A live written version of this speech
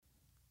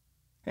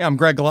Hey, I'm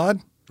Greg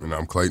Glod. And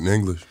I'm Clayton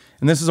English.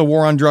 And this is a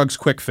War on Drugs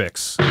quick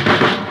fix.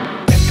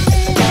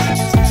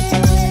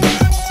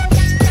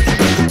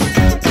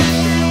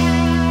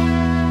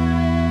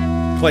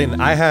 Clayton,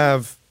 I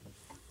have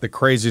the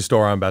crazy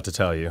story I'm about to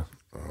tell you.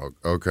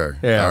 Okay.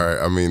 Yeah. All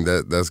right. I mean,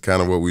 that's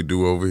kind of what we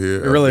do over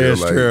here. It really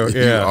is true.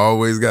 Yeah. You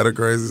always got a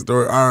crazy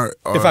story. All right.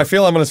 If I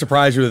feel I'm going to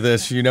surprise you with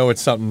this, you know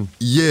it's something.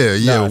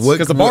 Yeah.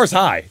 Because the bar's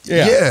high.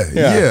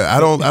 Yeah.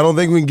 I don't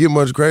think we can get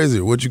much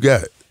crazier. What you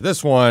got?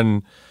 This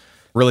one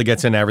really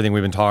gets into everything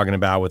we've been talking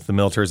about with the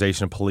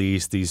militarization of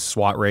police, these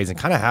SWAT raids, and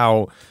kind of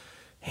how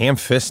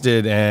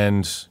ham-fisted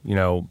and,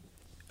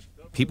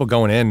 people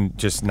going in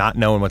just not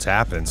knowing what's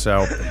happening.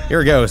 So here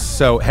it goes.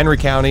 So Henry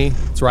County,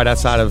 it's right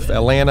outside of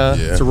Atlanta.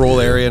 Yeah, it's a rural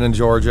area in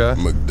Georgia.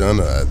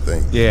 McDonough, I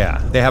think. Yeah,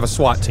 they have a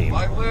SWAT team.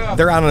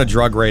 They're out on a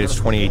drug raid. It's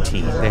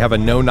 2018. They have a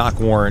no-knock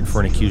warrant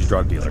for an accused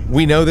drug dealer.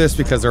 We know this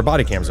because there are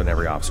body cams on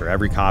every officer.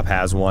 Every cop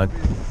has one.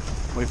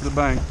 Wait for the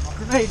bang.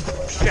 Grenade.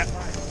 Shit.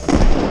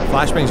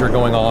 Flashbangs are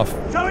going off.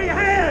 Show your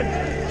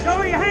hands!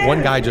 Show your hands!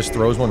 One guy just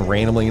throws one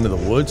randomly into the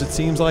woods, it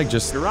seems like,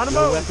 just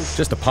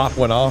to pop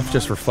one off,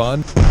 just for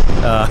fun.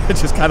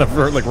 It's just kind of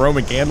like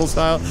Roman candle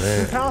style.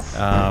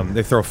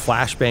 They throw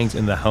flashbangs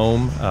in the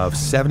home of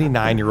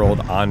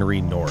 79-year-old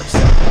Henri Norris.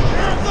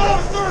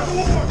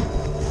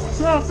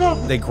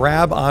 They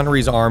grab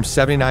Henri's arm.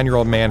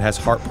 79-year-old man has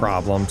heart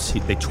problems.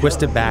 They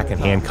twist it back and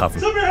handcuff him.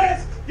 Stop your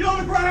hands! Get on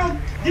the ground!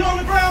 Get on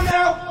the ground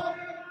now!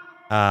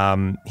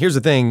 Here's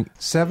the thing.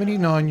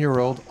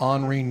 79-year-old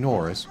Henri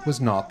Norris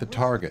was not the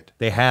target.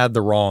 They had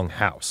the wrong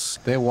house.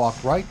 They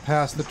walked right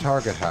past the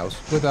target house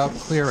without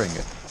clearing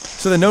it.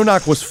 So the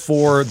no-knock was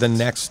for the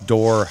next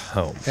door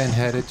home. And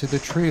headed to the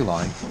tree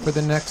line for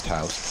the next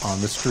house on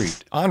the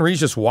street. Henri's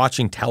just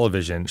watching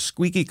television,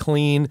 squeaky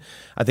clean.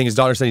 I think his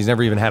daughter said he's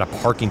never even had a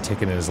parking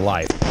ticket in his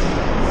life.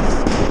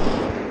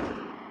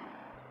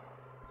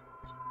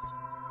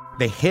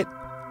 They hit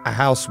a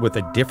house with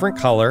a different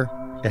color.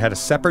 It had a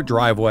separate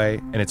driveway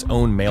and its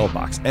own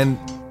mailbox. And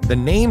the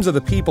names of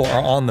the people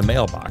are on the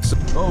mailbox.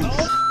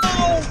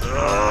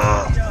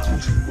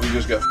 We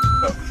just got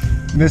up.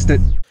 Missed it.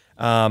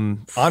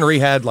 Henri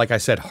had, like I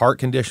said, heart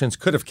conditions,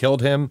 could have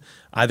killed him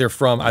either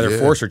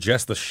force or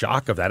just the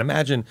shock of that.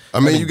 Imagine. I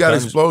mean, you got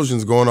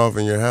explosions going off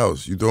in your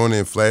house. You throwing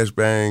in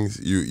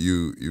flashbangs.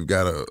 You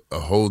got a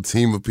whole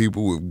team of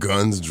people with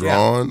guns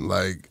drawn.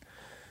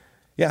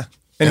 Yeah.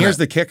 And here's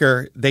the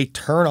kicker. They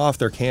turn off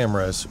their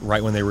cameras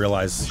right when they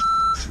realize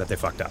that they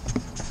fucked up.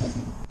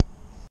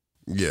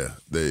 Yeah,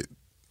 they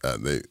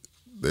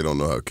don't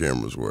know how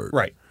cameras work.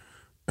 Right.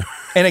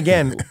 And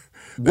again,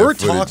 we're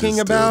footage is talking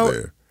still about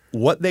there.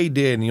 what they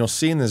did, and you'll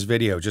see in this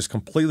video, just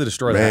completely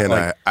destroy that.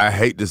 Man, I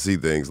hate to see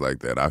things like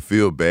that. I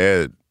feel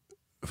bad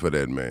for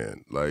that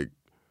man.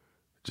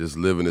 Just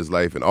living his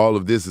life. And all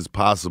of this is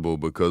possible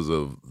because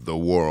of the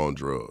war on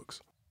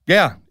drugs.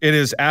 Yeah, it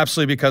is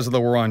absolutely because of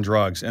the war on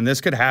drugs. And this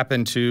could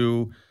happen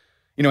to,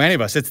 any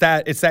of us. It's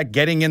that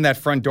getting in that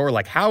front door.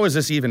 Like, how is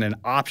this even an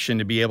option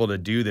to be able to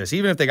do this?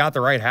 Even if they got the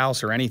right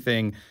house or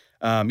anything,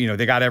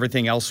 they got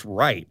everything else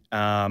right.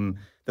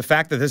 The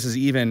fact that this is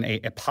even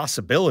a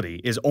possibility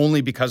is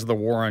only because of the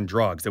war on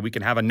drugs, that we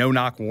can have a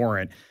no-knock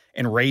warrant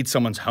and raid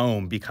someone's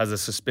home because of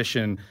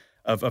suspicion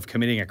of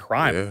committing a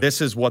crime. Yeah. This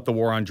is what the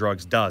war on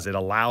drugs does. It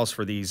allows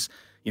for these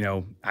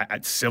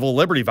civil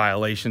liberty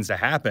violations to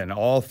happen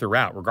all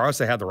throughout, regardless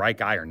if they have the right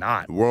guy or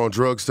not. The war on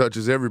drugs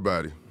touches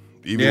everybody.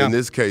 Even in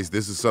this case,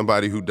 this is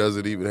somebody who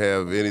doesn't even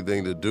have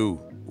anything to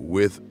do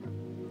with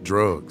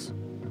drugs,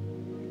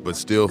 but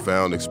still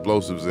found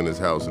explosives in his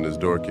house and his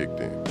door kicked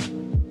in.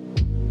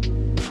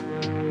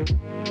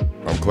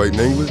 I'm Clayton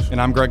English. And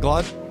I'm Greg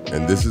Glod.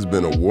 And this has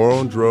been a War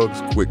on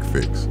Drugs Quick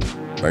Fix.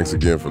 Thanks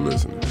again for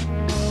listening.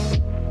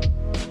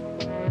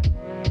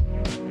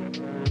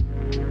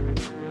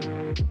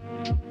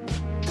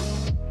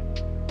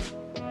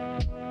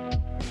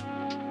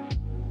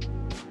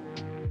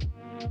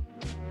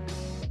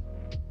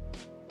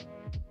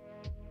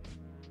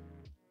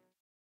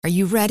 Are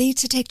you ready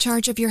to take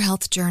charge of your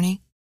health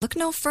journey? Look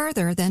no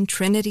further than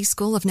Trinity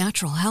School of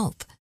Natural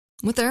Health.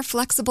 With their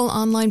flexible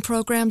online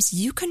programs,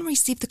 you can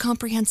receive the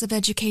comprehensive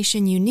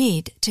education you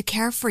need to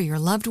care for your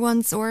loved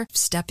ones or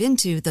step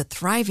into the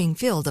thriving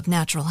field of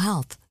natural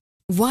health.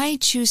 Why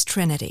choose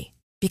Trinity?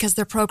 Because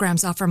their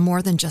programs offer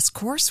more than just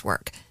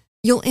coursework.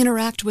 You'll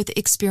interact with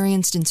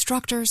experienced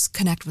instructors,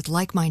 connect with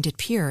like-minded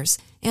peers,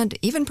 and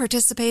even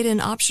participate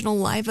in optional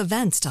live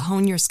events to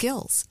hone your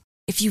skills.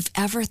 If you've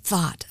ever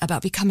thought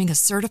about becoming a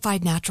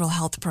certified natural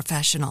health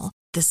professional,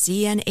 the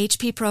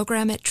CNHP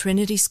program at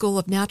Trinity School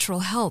of Natural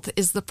Health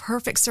is the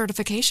perfect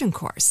certification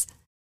course.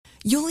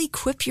 You'll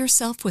equip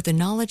yourself with the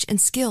knowledge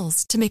and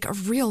skills to make a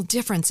real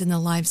difference in the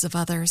lives of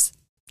others.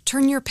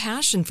 Turn your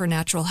passion for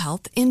natural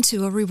health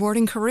into a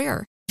rewarding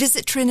career.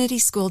 Visit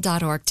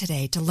trinityschool.org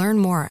today to learn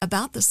more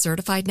about the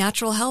Certified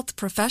Natural Health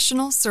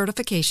Professional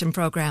Certification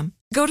Program.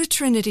 Go to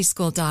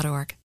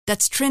trinityschool.org.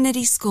 That's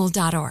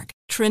trinityschool.org.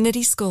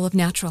 Trinity School of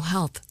Natural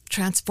Health.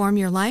 Transform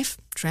your life,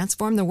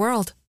 transform the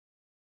world.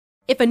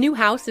 If a new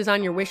house is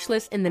on your wish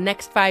list in the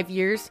next 5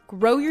 years,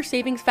 grow your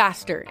savings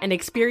faster and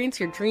experience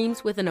your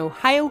dreams with an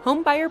Ohio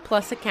Homebuyer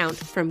Plus account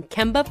from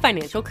Kemba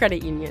Financial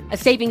Credit Union. A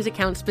savings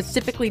account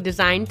specifically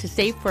designed to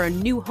save for a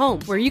new home,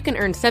 where you can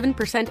earn 7%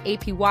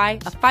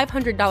 APY,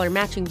 a $500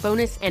 matching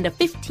bonus, and a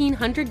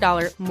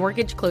 $1,500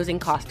 mortgage closing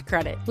cost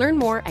credit. Learn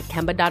more at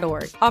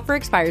Kemba.org. Offer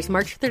expires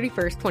March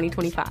 31st,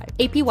 2025.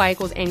 APY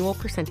equals annual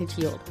percentage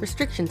yield.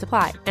 Restrictions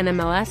apply.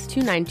 NMLS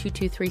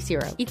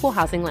 292230. Equal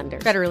housing lender.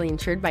 Federally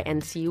insured by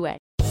NCUA.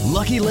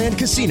 Lucky Land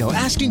Casino,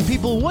 asking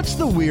people, what's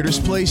the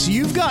weirdest place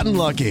you've gotten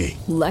lucky?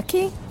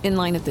 Lucky? In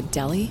line at the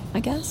deli, I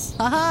guess?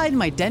 Aha, in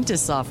my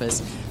dentist's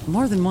office.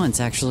 More than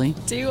once, actually.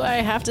 Do I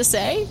have to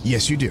say?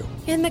 Yes, you do.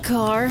 In the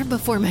car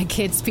before my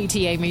kids'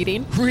 PTA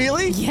meeting.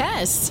 Really?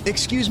 Yes.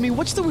 Excuse me,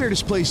 what's the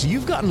weirdest place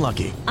you've gotten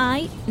lucky?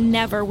 I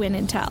never win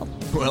and tell.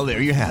 Well,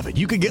 there you have it.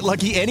 You can get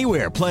lucky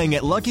anywhere, playing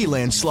at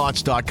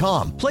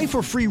LuckyLandSlots.com. Play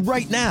for free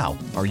right now.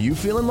 Are you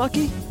feeling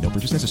lucky? No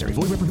purchase necessary.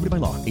 Void where prohibited by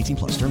law.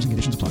 18+. Terms and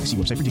conditions apply. See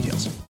website for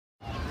details.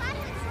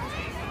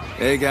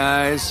 Hey,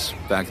 guys.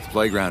 Back at the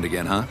playground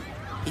again, huh?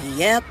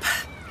 Yep.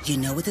 You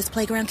know what this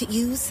playground could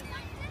use?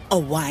 A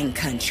wine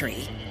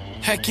country.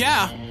 Heck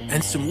yeah.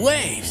 And some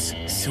waves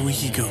so we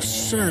could go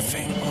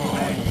surfing. Oh,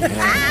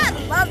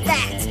 yeah. Love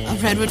that. A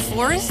redwood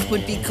forest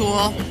would be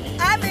cool.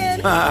 I'm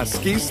in.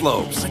 Ski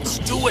slopes. Let's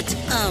do it.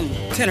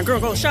 Can a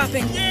girl go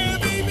shopping? Yeah,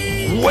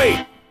 baby.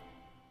 Wait.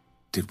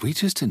 Did we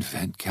just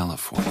invent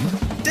California?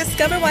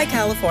 Discover why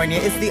California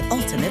is the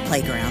ultimate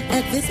playground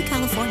at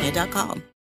visitcalifornia.com.